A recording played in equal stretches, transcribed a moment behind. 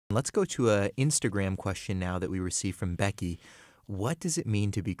Let's go to an Instagram question now that we received from Becky. What does it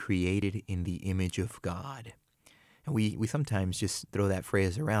mean to be created in the image of God? And we sometimes just throw that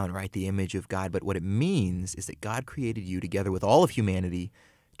phrase around, right? The image of God. But what it means is that God created you together with all of humanity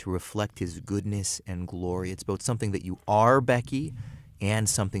to reflect his goodness and glory. It's both something that you are, Becky, and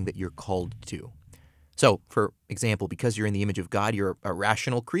something that you're called to. So, for example, because you're in the image of God, you're a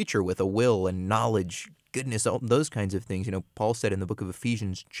rational creature with a will and knowledge, goodness, all those kinds of things. You know, Paul said in the book of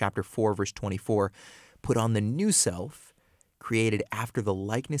Ephesians, chapter 4, verse 24, put on the new self, created after the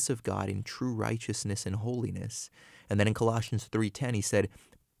likeness of God in true righteousness and holiness. And then in Colossians 3:10, he said,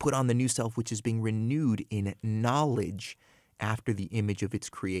 put on the new self, which is being renewed in knowledge after the image of its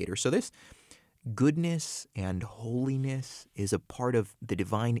creator. So this goodness and holiness is a part of the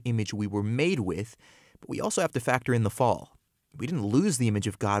divine image we were made with, but we also have to factor in the fall. We didn't lose the image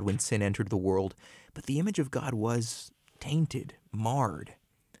of God when sin entered the world, but the image of God was tainted, marred.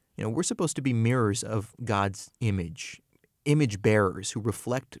 You know, we're supposed to be mirrors of God's image bearers who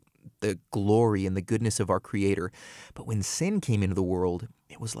reflect the glory and the goodness of our Creator. But when sin came into the world,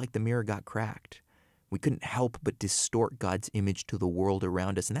 it was like the mirror got cracked. We couldn't help but distort God's image to the world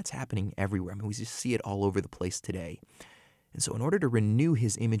around us, and that's happening everywhere. I mean, we just see it all over the place today. And so in order to renew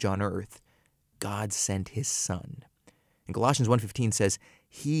his image on earth, God sent his Son. And Colossians 1:15 says,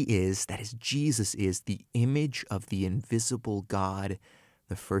 he is, that is, Jesus is, the image of the invisible God,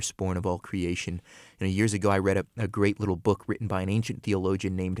 the firstborn of all creation. You know, years ago, I read a great little book written by an ancient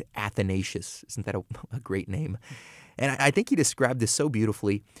theologian named Athanasius. Isn't that a great name? And I think he described this so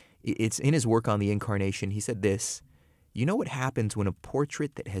beautifully. It's in his work on the Incarnation. He said this, you know what happens when a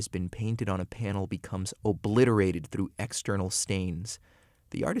portrait that has been painted on a panel becomes obliterated through external stains?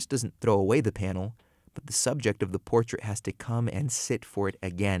 The artist doesn't throw away the panel, but the subject of the portrait has to come and sit for it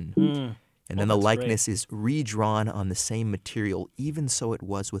again. And then the likeness is redrawn on the same material. Even so it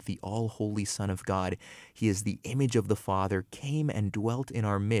was with the all-holy Son of God. He is the image of the Father, came and dwelt in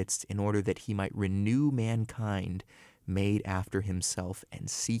our midst in order that he might renew mankind made after himself and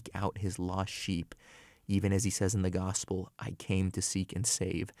seek out his lost sheep. Even as he says in the gospel, I came to seek and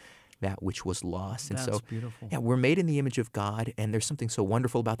save that which was lost. And That's so, beautiful. yeah, we're made in the image of God, and there's something so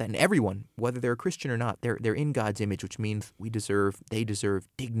wonderful about that. And everyone, whether they're a Christian or not, they're in God's image, which means they deserve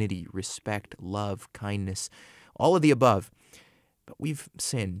dignity, respect, love, kindness, all of the above. But we've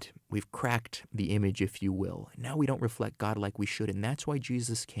sinned. We've cracked the image, if you will. And now we don't reflect God like we should, and that's why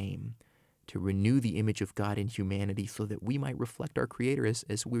Jesus came, to renew the image of God in humanity so that we might reflect our Creator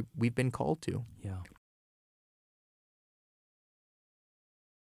as we've been called to. Yeah.